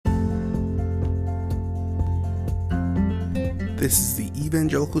This is the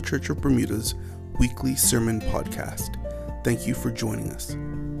Evangelical Church of Bermuda's weekly sermon podcast. Thank you for joining us.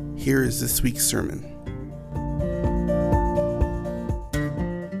 Here is this week's sermon.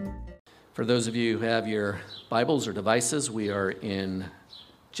 For those of you who have your Bibles or devices, we are in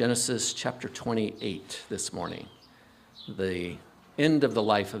Genesis chapter 28 this morning, the end of the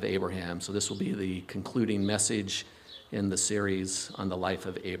life of Abraham. So this will be the concluding message in the series on the life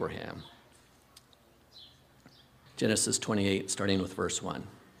of Abraham. Genesis 28, starting with verse 1.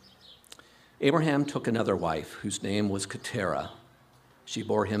 Abraham took another wife, whose name was Keturah. She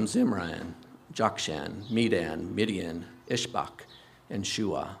bore him Zimran, Jokshan, Medan, Midian, Ishbak, and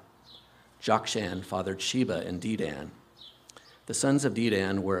Shua. Jokshan fathered Sheba and Dedan. The sons of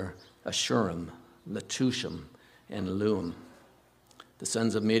Dedan were Ashurim, Letushim, and Lum. The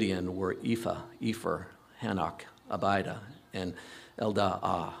sons of Midian were Ephah, Epher, Hanok, Abida, and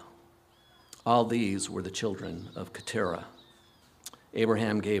Eldaah. All these were the children of Keturah.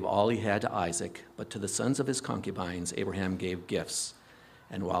 Abraham gave all he had to Isaac, but to the sons of his concubines Abraham gave gifts.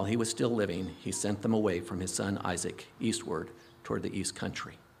 And while he was still living, he sent them away from his son Isaac eastward toward the east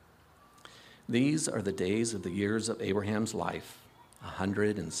country. These are the days of the years of Abraham's life,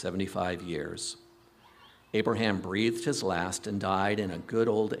 175 years. Abraham breathed his last and died in a good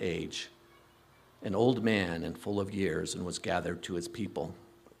old age, an old man and full of years, and was gathered to his people.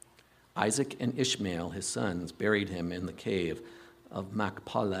 Isaac and Ishmael, his sons, buried him in the cave of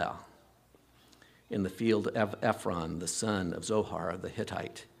Machpelah, in the field of Ephron, the son of Zohar the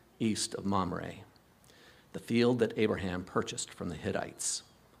Hittite, east of Mamre, the field that Abraham purchased from the Hittites.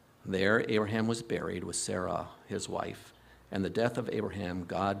 There Abraham was buried with Sarah, his wife, and the death of Abraham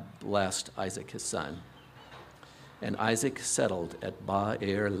God blessed Isaac his son. And Isaac settled at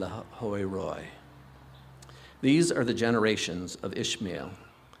Beer-lahai-roi. These are the generations of Ishmael,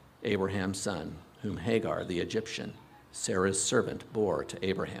 Abraham's son, whom Hagar the Egyptian, Sarah's servant, bore to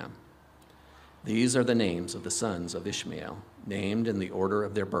Abraham. These are the names of the sons of Ishmael, named in the order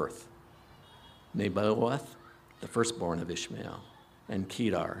of their birth: Nebaioth, the firstborn of Ishmael, and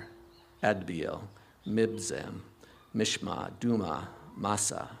Kedar, Adbeel, Mibzam, Mishma, Duma,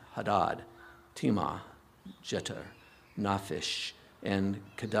 Massa, Hadad, Timah, Jeter, Naphish, and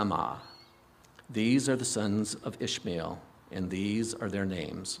Kedemah. These are the sons of Ishmael, and these are their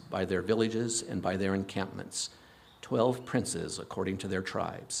names, by their villages and by their encampments, 12 princes according to their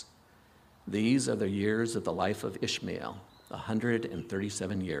tribes. These are the years of the life of Ishmael,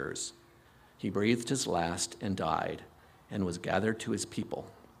 137 years. He breathed his last and died, and was gathered to his people.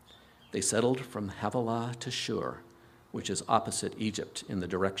 They settled from Havilah to Shur, which is opposite Egypt in the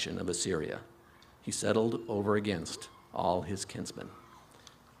direction of Assyria. He settled over against all his kinsmen.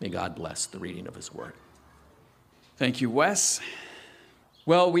 May God bless the reading of his word. Thank you, Wes.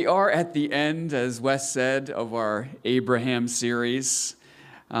 Well, we are at the end, as Wes said, of our Abraham series.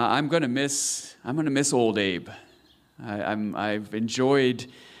 I'm going to miss old Abe. I've enjoyed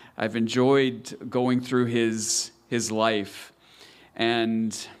going through his life,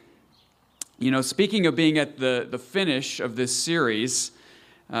 and speaking of being at the finish of this series,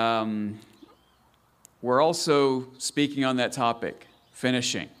 we're also speaking on that topic,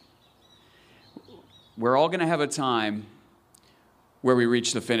 finishing. We're all going to have a time where we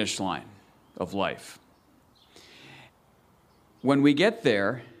reach the finish line of life. When we get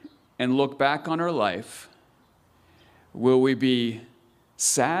there and look back on our life, will we be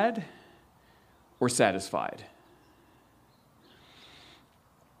sad or satisfied?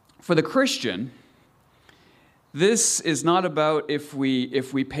 For the Christian, this is not about if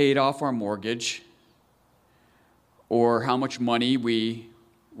we paid off our mortgage or how much money we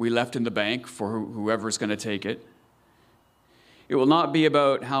left in the bank for whoever's going to take it. It will not be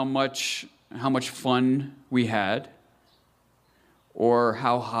about how much fun we had or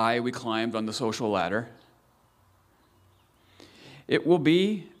how high we climbed on the social ladder. It will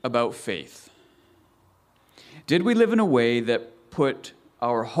be about faith. Did we live in a way that put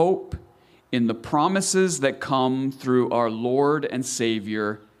our hope in the promises that come through our Lord and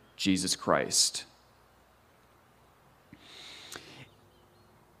Savior, Jesus Christ?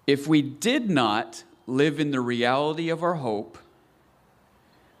 If we did not live in the reality of our hope,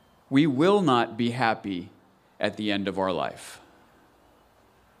 we will not be happy at the end of our life.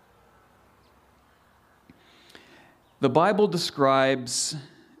 The Bible describes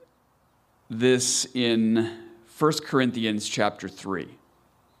this in 1 Corinthians chapter 3.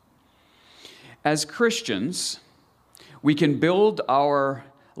 As Christians, we can build our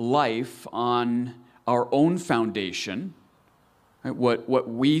life on our own foundation, right, what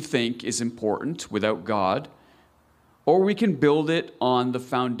we think is important without God, or we can build it on the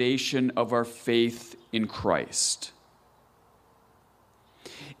foundation of our faith in Christ.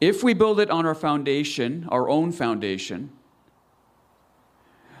 If we build it on our foundation, our own foundation,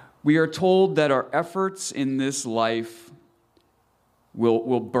 we are told that our efforts in this life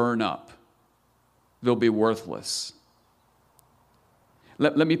will burn up. They'll be worthless.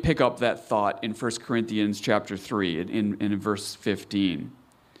 Let me pick up that thought in 1 Corinthians chapter 3, in verse 15.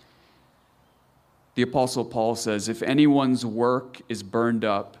 The Apostle Paul says, if anyone's work is burned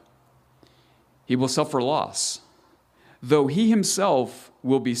up, he will suffer loss, though he himself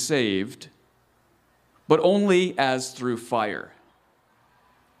will be saved, but only as through fire.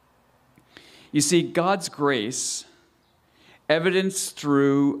 You see, God's grace, evidenced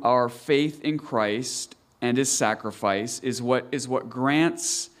through our faith in Christ and his sacrifice, is what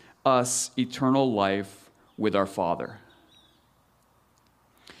grants us eternal life with our Father.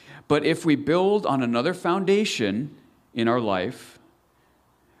 But if we build on another foundation in our life,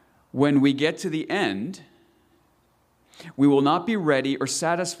 when we get to the end, we will not be ready or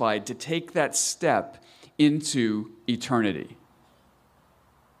satisfied to take that step into eternity.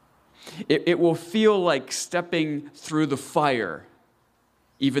 It will feel like stepping through the fire,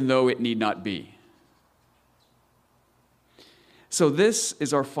 even though it need not be. So this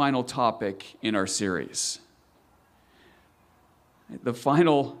is our final topic in our series. The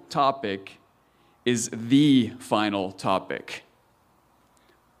final topic is the final topic: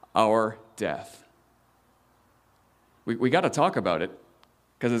 our death. We got to talk about it,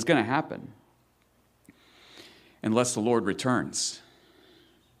 because it's going to happen unless the Lord returns.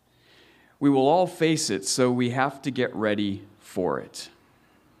 We will all face it, so we have to get ready for it.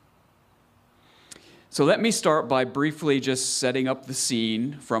 So let me start by briefly just setting up the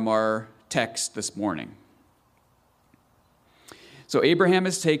scene from our text this morning. So Abraham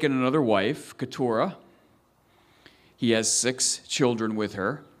has taken another wife, Keturah. He has 6 children with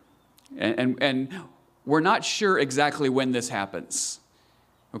her. And we're not sure exactly when this happens.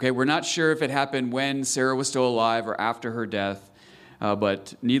 Okay, we're not sure if it happened when Sarah was still alive or after her death.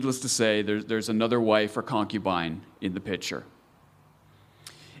 But needless to say, there's another wife or concubine in the picture.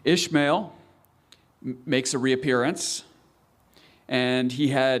 Ishmael makes a reappearance, and he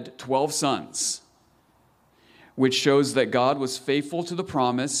had 12 sons, which shows that God was faithful to the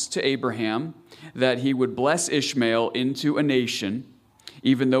promise to Abraham that he would bless Ishmael into a nation,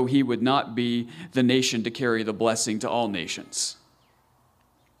 even though he would not be the nation to carry the blessing to all nations.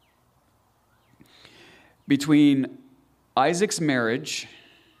 Between Isaac's marriage,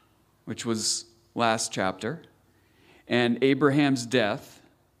 which was last chapter, and Abraham's death,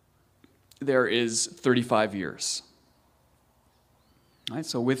 there is 35 years. All right,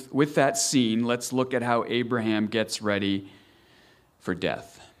 so with that scene, let's look at how Abraham gets ready for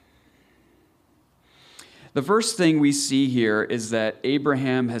death. The first thing we see here is that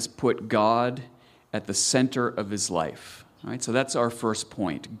Abraham has put God at the center of his life. All right, so that's our first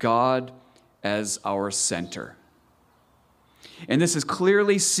point: God as our center. And this is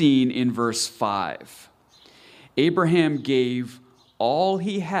clearly seen in verse 5. Abraham gave all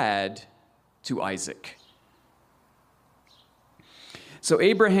he had to Isaac. So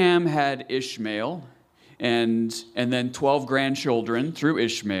Abraham had Ishmael and then 12 grandchildren through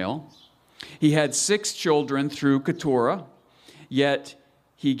Ishmael. He had 6 children through Keturah, yet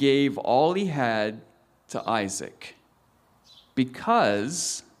he gave all he had to Isaac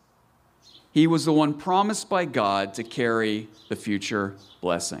because he was the one promised by God to carry the future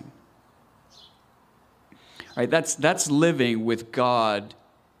blessing. All right, that's living with God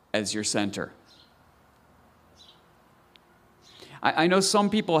as your center. I know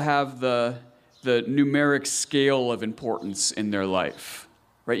some people have the numeric scale of importance in their life,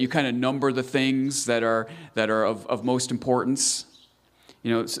 right? You kind of number the things that are of most importance.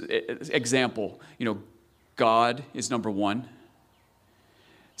 You know, example, God is number 1.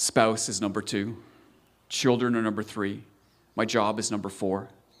 Spouse is number 2. Children are number 3. My job is number 4.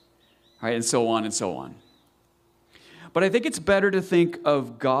 Right, and so on and so on. But I think it's better to think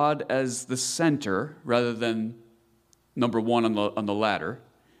of God as the center rather than number 1 on the ladder,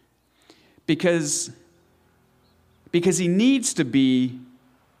 because he needs to be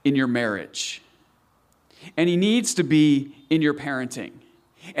in your marriage, and he needs to be in your parenting,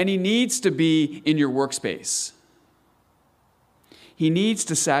 and he needs to be in your workspace. He needs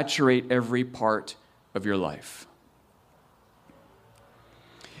to saturate every part of your life.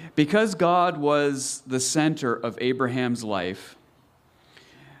 Because God was the center of Abraham's life,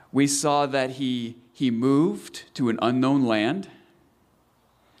 we saw that he moved to an unknown land.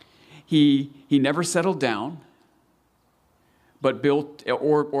 He never settled down, but built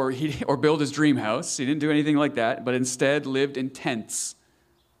or built his dream house. He didn't do anything like that, but instead lived in tents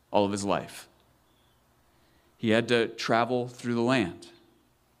all of his life. He had to travel through the land.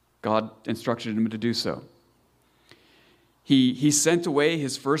 God instructed him to do so. He sent away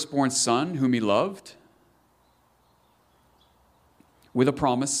his firstborn son, whom he loved, with a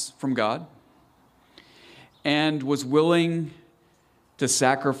promise from God, and was willing to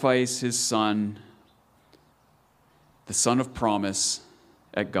sacrifice his son, the son of promise,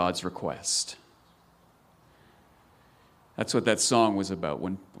 at God's request. That's what that song was about,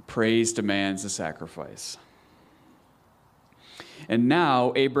 when praise demands a sacrifice. And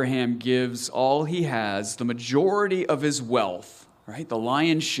now Abraham gives all he has, the majority of his wealth, right, the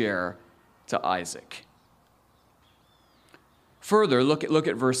lion's share, to Isaac. Further, look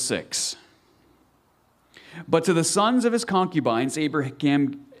at verse 6. But to the sons of his concubines,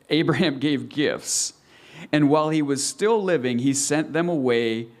 Abraham gave gifts, and while he was still living, he sent them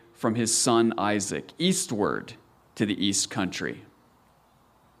away from his son Isaac, eastward to the east country.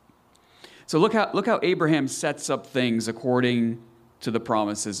 So look how Abraham sets up things according to the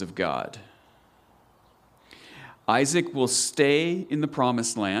promises of God. Isaac will stay in the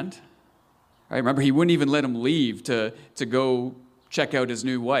promised land. Right? Remember, he wouldn't even let him leave to go check out his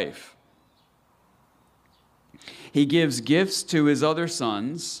new wife. He gives gifts to his other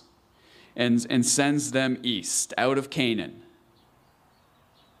sons and sends them east, out of Canaan.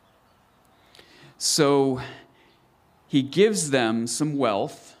 So he gives them some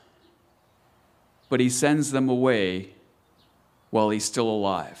wealth, but he sends them away while he's still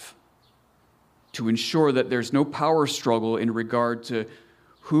alive, to ensure that there's no power struggle in regard to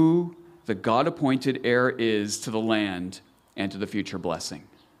who the God-appointed heir is to the land and to the future blessing.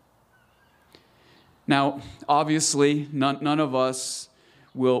 Now, obviously, none of us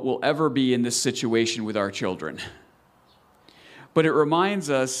will ever be in this situation with our children. But it reminds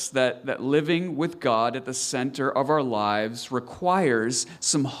us that living with God at the center of our lives requires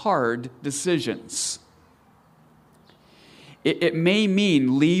some hard decisions. It may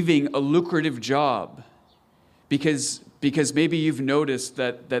mean leaving a lucrative job because maybe you've noticed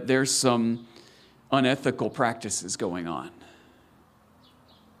that there's some unethical practices going on.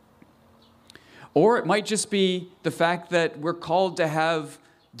 Or it might just be the fact that we're called to have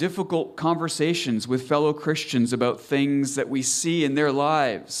difficult conversations with fellow Christians about things that we see in their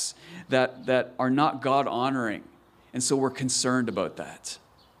lives that are not God-honoring. And so we're concerned about that.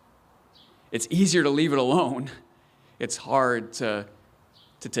 It's easier to leave it alone. It's hard to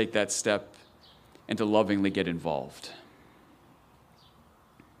take that step and to lovingly get involved.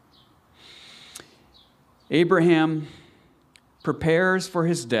 Abraham prepares for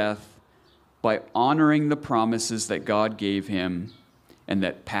his death by honoring the promises that God gave him and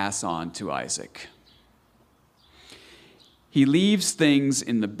that pass on to Isaac. He leaves things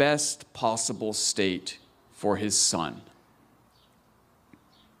in the best possible state for his son.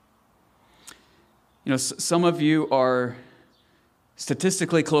 You know, some of you are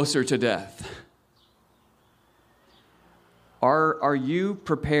statistically closer to death. Are you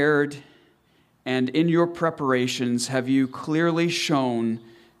prepared, and in your preparations, have you clearly shown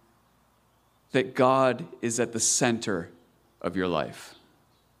that God is at the center of your life?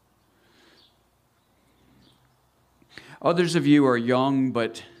 Others of you are young,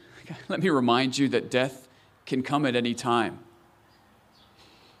 but let me remind you that death can come at any time.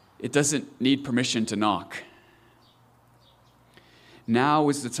 It doesn't need permission to knock. Now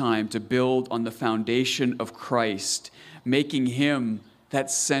is the time to build on the foundation of Christ, making him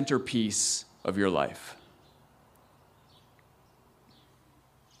that centerpiece of your life.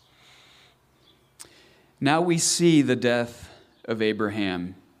 Now we see the death of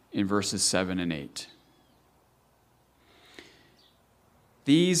Abraham in verses 7 and 8.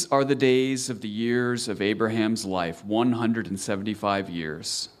 These are the days of the years of Abraham's life, 175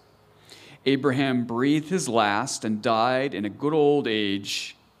 years. Abraham breathed his last and died in a good old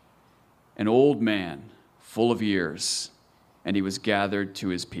age, an old man, full of years, and he was gathered to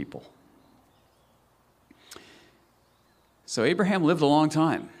his people. So Abraham lived a long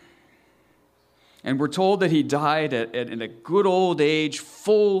time. And we're told that he died in a good old age,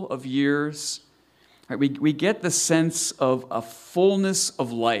 full of years. Right, we get the sense of a fullness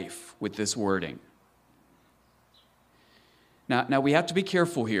of life with this wording. Now we have to be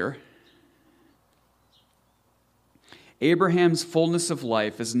careful here. Abraham's fullness of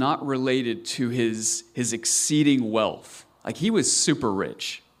life is not related to his exceeding wealth. Like, he was super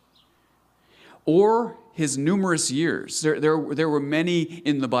rich. Or his numerous years. There were many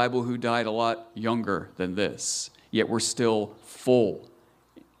in the Bible who died a lot younger than this, yet were still full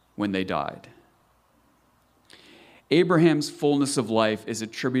when they died. Abraham's fullness of life is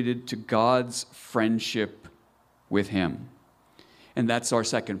attributed to God's friendship with him. And that's our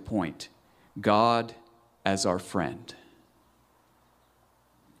second point. God as our friend.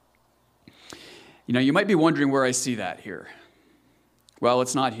 You might be wondering where I see that here. Well,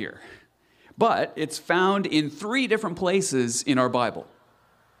 it's not here. But it's found in 3 different places in our Bible.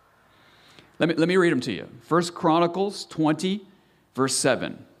 Let me read them to you. 1 Chronicles 20, verse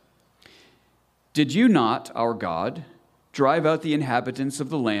 7. Did you not, our God, drive out the inhabitants of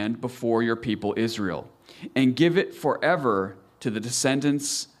the land before your people Israel, and give it forever to the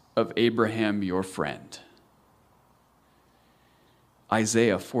descendants of Abraham your friend?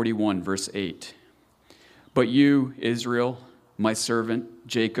 Isaiah 41, verse 8. But you, Israel, my servant,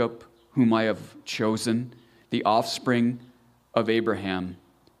 Jacob, whom I have chosen, the offspring of Abraham,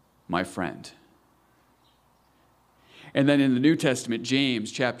 my friend. And then in the New Testament,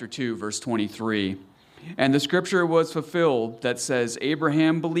 James chapter 2, verse 23. And the scripture was fulfilled that says,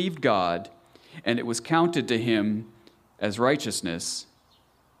 Abraham believed God, and it was counted to him as righteousness,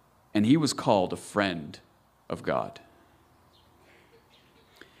 and he was called a friend of God.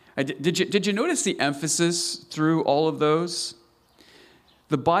 Did you notice the emphasis through all of those?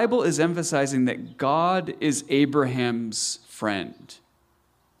 The Bible is emphasizing that God is Abraham's friend.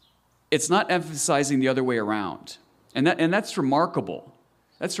 It's not emphasizing the other way around. And that's remarkable.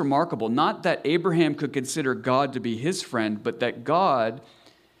 That's remarkable. Not that Abraham could consider God to be his friend, but that God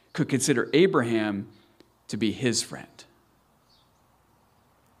could consider Abraham to be his friend.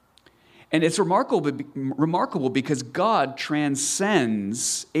 And it's remarkable because God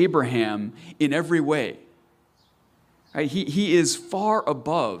transcends Abraham in every way. Right? He is far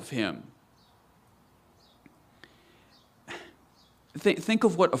above him. Think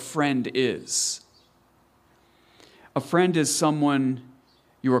of what a friend is. A friend is someone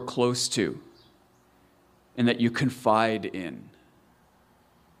you are close to and that you confide in.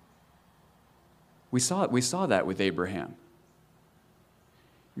 We saw that with Abraham.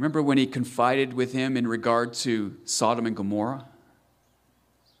 Remember when he confided with him in regard to Sodom and Gomorrah?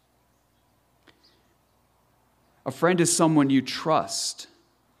 A friend is someone you trust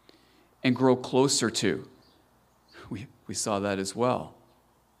and grow closer to. We saw that as well.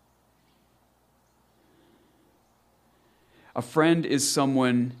 A friend is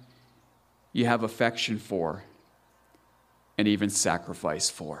someone you have affection for and even sacrifice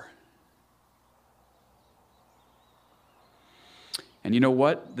for. And you know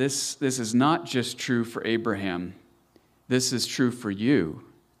what? This is not just true for Abraham. This is true for you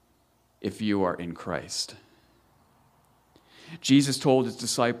if you are in Christ. Jesus told his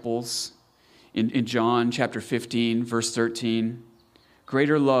disciples in John chapter 15, verse 13,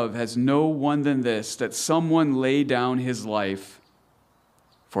 greater love has no one than this, that someone lay down his life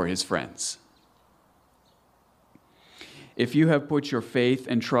for his friends. If you have put your faith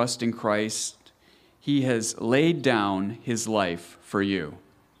and trust in Christ, he has laid down his life for you.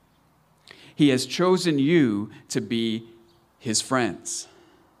 He has chosen you to be his friends.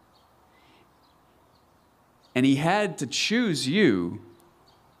 And he had to choose you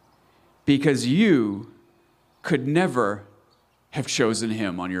because you could never have chosen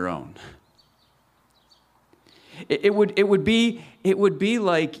him on your own. It would be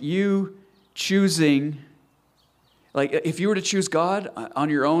like you choosing, like if you were to choose God on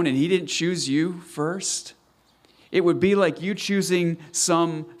your own and he didn't choose you first, it would be like you choosing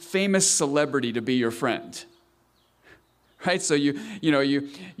some famous celebrity to be your friend. Right? So you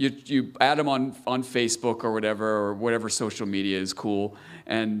add them on Facebook or whatever social media is cool,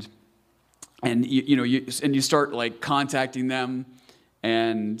 and you start like contacting them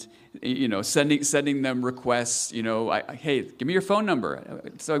and sending them requests, hey, give me your phone number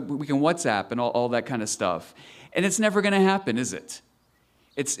so we can WhatsApp and all that kind of stuff. And it's never going to happen, is it?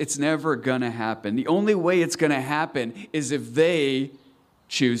 It's never going to happen. The only way it's going to happen is if they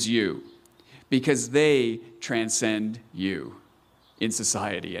choose you, because they transcend you, in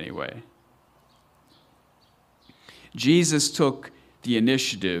society anyway. Jesus took the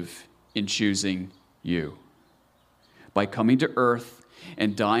initiative in choosing you by coming to earth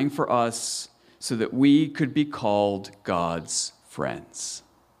and dying for us so that we could be called God's friends.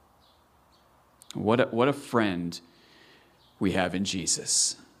 What a friend we have in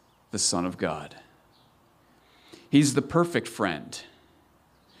Jesus, the Son of God. He's the perfect friend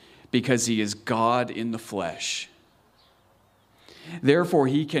because he is God in the flesh. Therefore,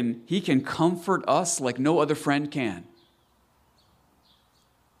 he can comfort us like no other friend can.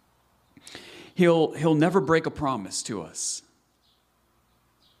 He'll never break a promise to us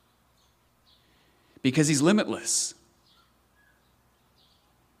because he's limitless.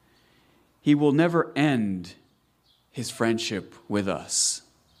 He will never end his friendship with us.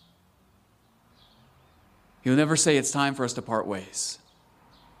 He'll never say it's time for us to part ways.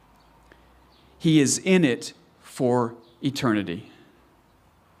 He is in it for eternity.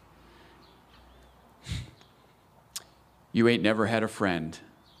 you ain't never had a friend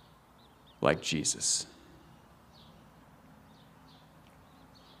like Jesus.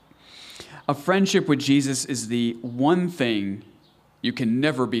 A friendship with Jesus is the one thing you can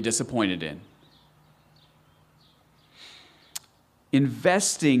never be disappointed in.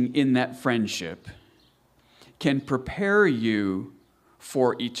 Investing in that friendship can prepare you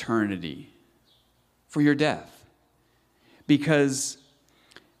for eternity, for your death. Because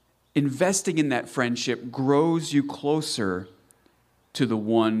investing in that friendship grows you closer to the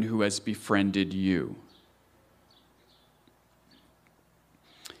one who has befriended you.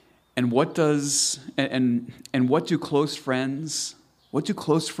 And what do close friends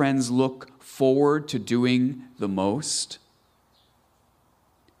look forward to doing the most?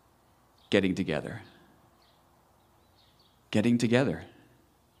 Getting together. Getting together.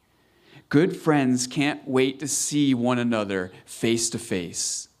 Good friends can't wait to see one another face to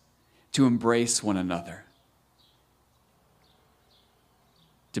face, to embrace one another,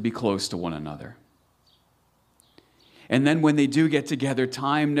 to be close to one another. And then when they do get together,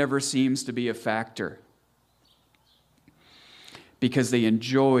 time never seems to be a factor because they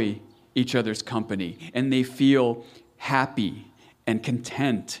enjoy each other's company and they feel happy and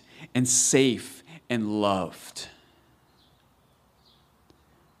content and safe and loved.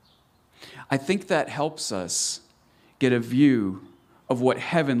 I think that helps us get a view of what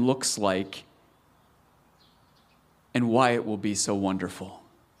heaven looks like and why it will be so wonderful.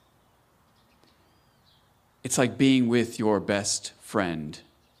 It's like being with your best friend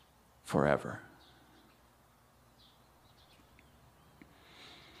forever.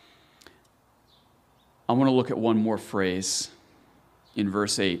 I want to look at one more phrase in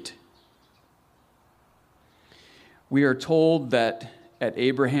verse 8. We are told that at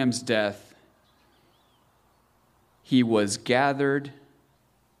Abraham's death, he was gathered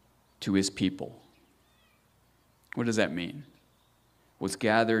to his people. What does that mean? Was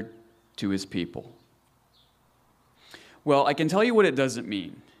gathered to his people. Well, I can tell you what it doesn't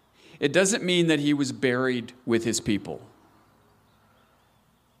mean. It doesn't mean that he was buried with his people.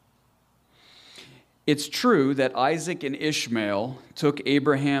 It's true that Isaac and Ishmael took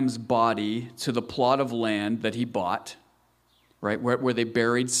Abraham's body to the plot of land that he bought, right, where they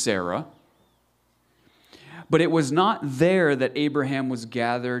buried Sarah. But it was not there that Abraham was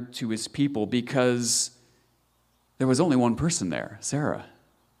gathered to his people because there was only one person there, Sarah.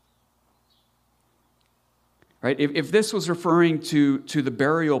 Right? If this was referring to the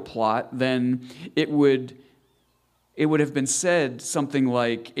burial plot, then it would have been said something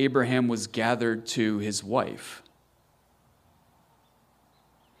like Abraham was gathered to his wife.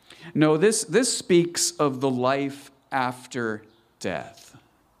 No, this speaks of the life after death.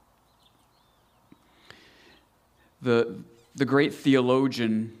 The great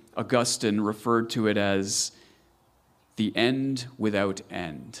theologian Augustine referred to it as the end without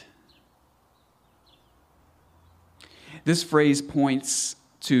end. This phrase points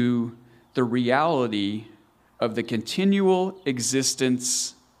to the reality of the continual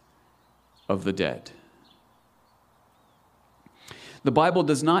existence of the dead. The Bible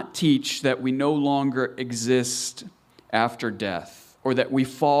does not teach that we no longer exist after death, or that we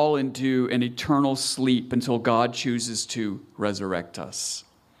fall into an eternal sleep until God chooses to resurrect us.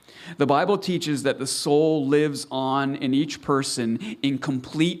 The Bible teaches that the soul lives on in each person in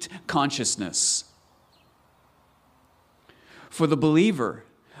complete consciousness. For the believer,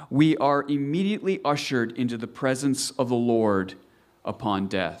 we are immediately ushered into the presence of the Lord upon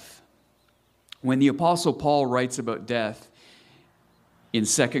death. When the Apostle Paul writes about death in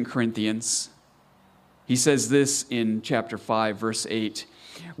 2 Corinthians, he says this in chapter 5, verse 8,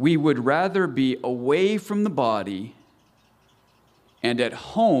 "We would rather be away from the body and at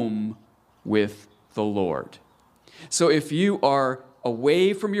home with the Lord." So if you are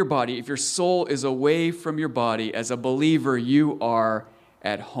away from your body, if your soul is away from your body, as a believer, you are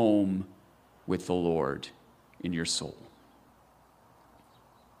at home with the Lord in your soul.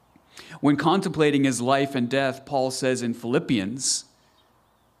 When contemplating his life and death, Paul says in Philippians,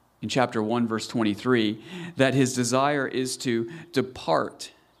 in chapter 1, verse 23, that his desire is to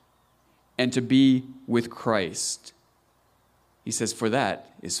depart and to be with Christ. He says, for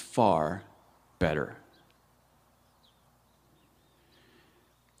that is far better.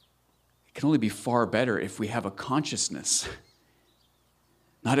 It can only be far better if we have a consciousness,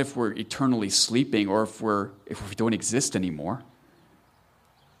 not if we're eternally sleeping or if we don't exist anymore.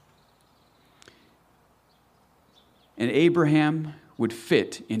 And Abraham would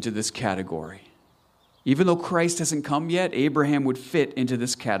fit into this category. Even though Christ hasn't come yet, Abraham would fit into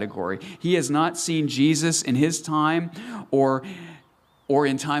this category. He has not seen Jesus in his time or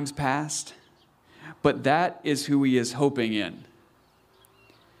in times past, but that is who he is hoping in.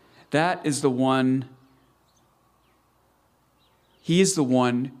 That is the one, he is the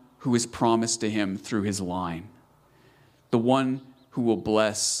one who is promised to him through his line, the one who will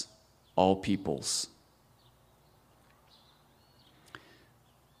bless all peoples.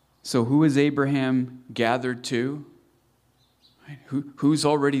 So who is Abraham gathered to? Who's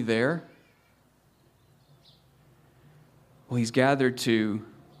already there? Well, he's gathered to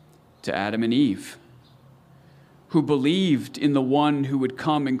Adam and Eve, who believed in the one who would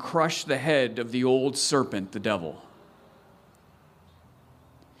come and crush the head of the old serpent, the devil.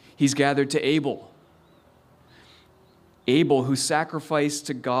 He's gathered to Abel, who sacrificed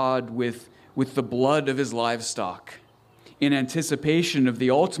to God with the blood of his livestock in anticipation of the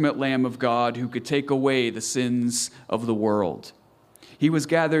ultimate Lamb of God who could take away the sins of the world. He was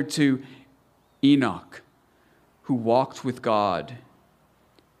gathered to Enoch, who walked with God,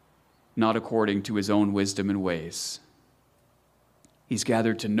 not according to his own wisdom and ways. He's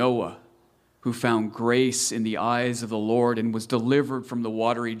gathered to Noah, who found grace in the eyes of the Lord and was delivered from the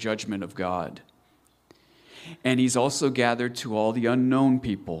watery judgment of God. And he's also gathered to all the unknown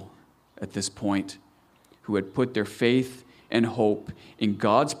people at this point who had put their faith and hope in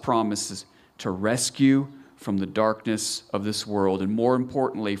God's promises to rescue from the darkness of this world, and more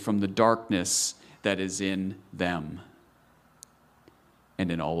importantly, from the darkness that is in them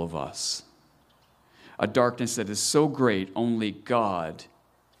and in all of us. A darkness that is so great, only God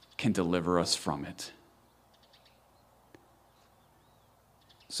can deliver us from it.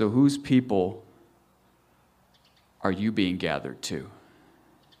 So whose people are you being gathered to?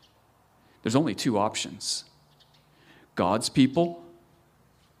 There's only two options. God's people,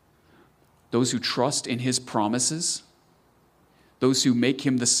 those who trust in his promises, those who make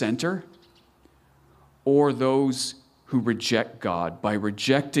him the center, or those who reject God by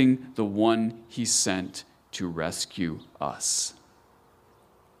rejecting the one he sent to rescue us.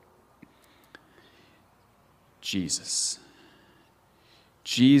 Jesus.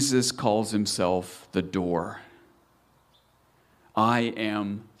 Jesus calls himself the door. I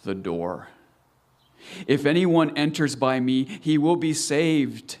am the door. If anyone enters by me, he will be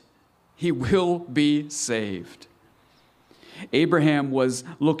saved. He will be saved. Abraham was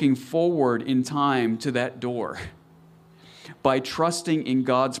looking forward in time to that door by trusting in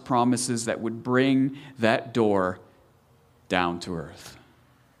God's promises that would bring that door down to earth.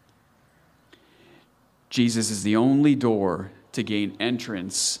 Jesus is the only door to gain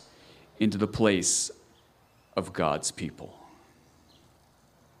entrance into the place of God's people.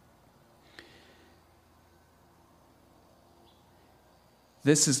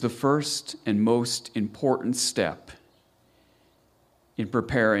 This is the first and most important step in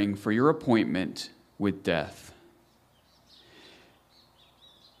preparing for your appointment with death.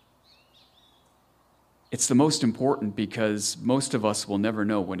 It's the most important because most of us will never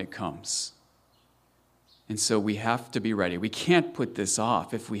know when it comes. And so we have to be ready. We can't put this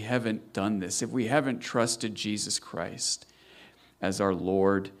off if we haven't done this, if we haven't trusted Jesus Christ as our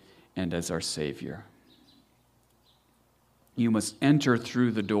Lord and as our Savior. You must enter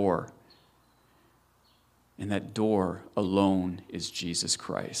through the door, and that door alone is Jesus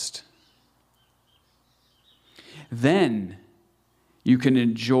Christ. Then you can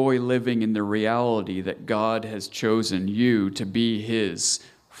enjoy living in the reality that God has chosen you to be his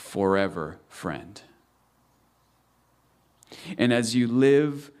forever friend. And as you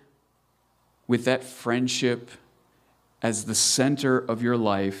live with that friendship as the center of your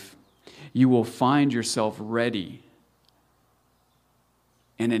life, you will find yourself ready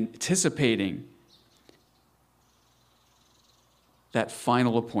and anticipating that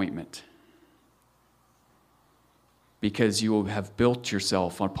final appointment, because you will have built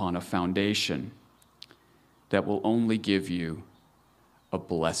yourself upon a foundation that will only give you a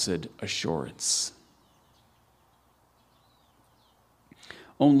blessed assurance.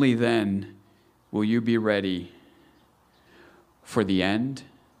 Only then will you be ready for the end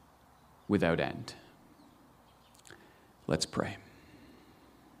without end. Let's pray.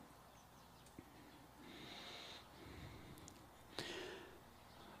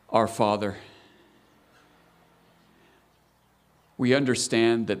 Our Father, we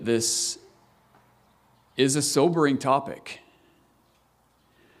understand that this is a sobering topic,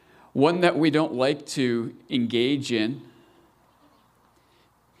 one that we don't like to engage in,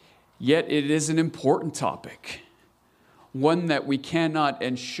 yet it is an important topic, one that we cannot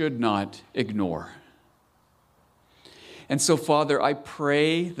and should not ignore. And so, Father, I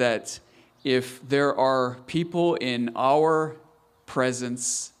pray that if there are people in our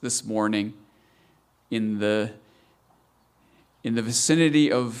presence this morning, in the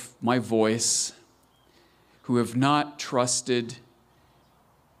vicinity of my voice, who have not trusted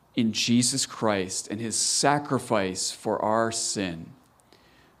in Jesus Christ and his sacrifice for our sin,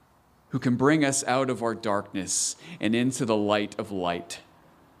 who can bring us out of our darkness and into the light of light.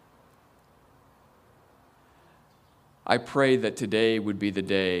 I pray that today would be the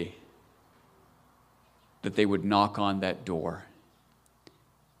day that they would knock on that door,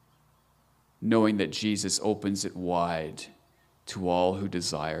 knowing that Jesus opens it wide to all who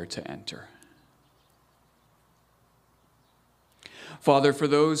desire to enter. Father, for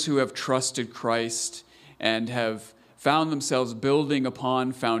those who have trusted Christ and have found themselves building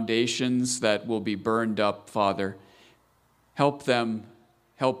upon foundations that will be burned up, Father, help them,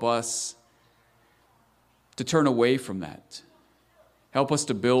 help us to turn away from that. Help us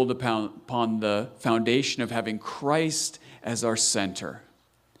to build upon the foundation of having Christ as our center,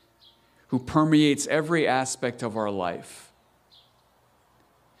 who permeates every aspect of our life,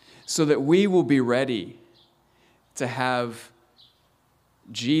 so that we will be ready to have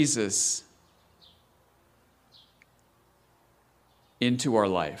Jesus into our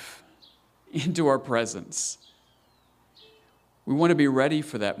life, into our presence. We want to be ready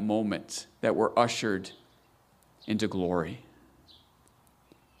for that moment that we're ushered into glory.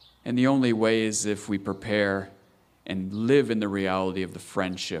 And the only way is if we prepare and live in the reality of the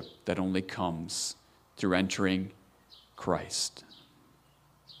friendship that only comes through entering Christ.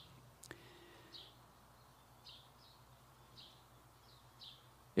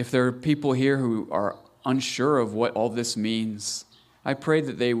 If there are people here who are unsure of what all this means, I pray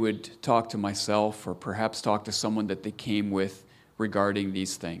that they would talk to myself or perhaps talk to someone that they came with regarding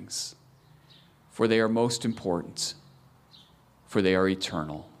these things. For they are most important, for they are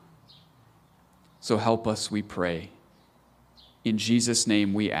eternal. So help us, we pray. In Jesus'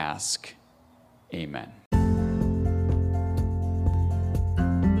 name we ask. Amen.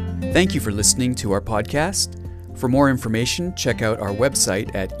 Thank you for listening to our podcast. For more information, check out our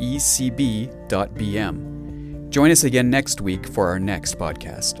website at ecb.bm. Join us again next week for our next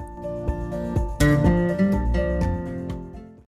podcast.